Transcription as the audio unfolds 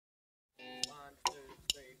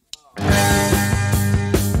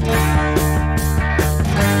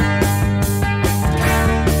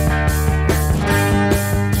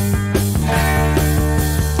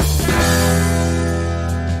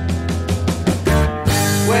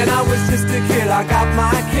When I was just a kid, I got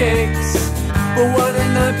my kicks for 1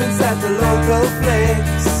 and 9 at the local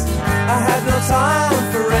flicks. I had no time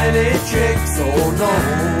for any chicks, oh no,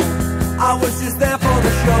 I was just there for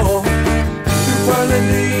the show. Through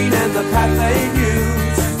Berlin and the path they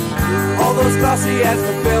use, all those glossy ads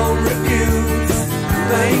for film reviews,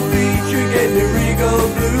 main feature gave me regal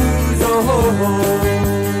blues, oh, oh, oh.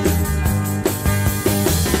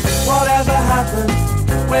 Whatever happened,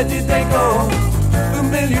 where did they go?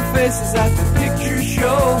 Familiar faces at the picture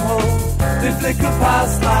show, they flicker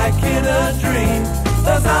past like in a dream,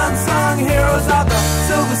 those unsung heroes of the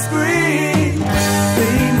silver screen.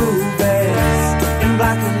 B-movies in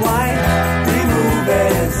black and white,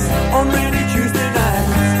 B-movies on rainy Tuesday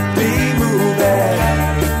nights,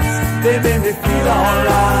 B-movies, they made me feel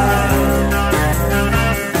alright.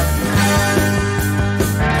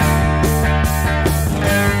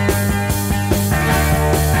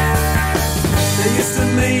 They used to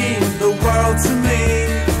mean the world to me,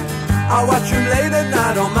 I watch them late at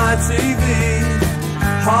night on my TV.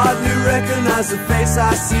 Hardly recognize the face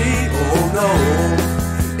I see, oh no,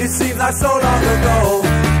 it seems like so long ago.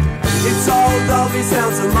 It's all Dolby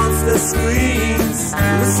sounds amongst the screens,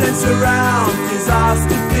 the sense around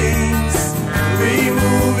disaster themes.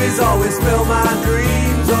 B-movies always fill my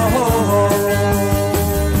dreams, oh, oh, oh.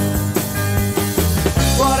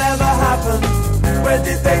 Whatever happened, where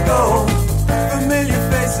did they go?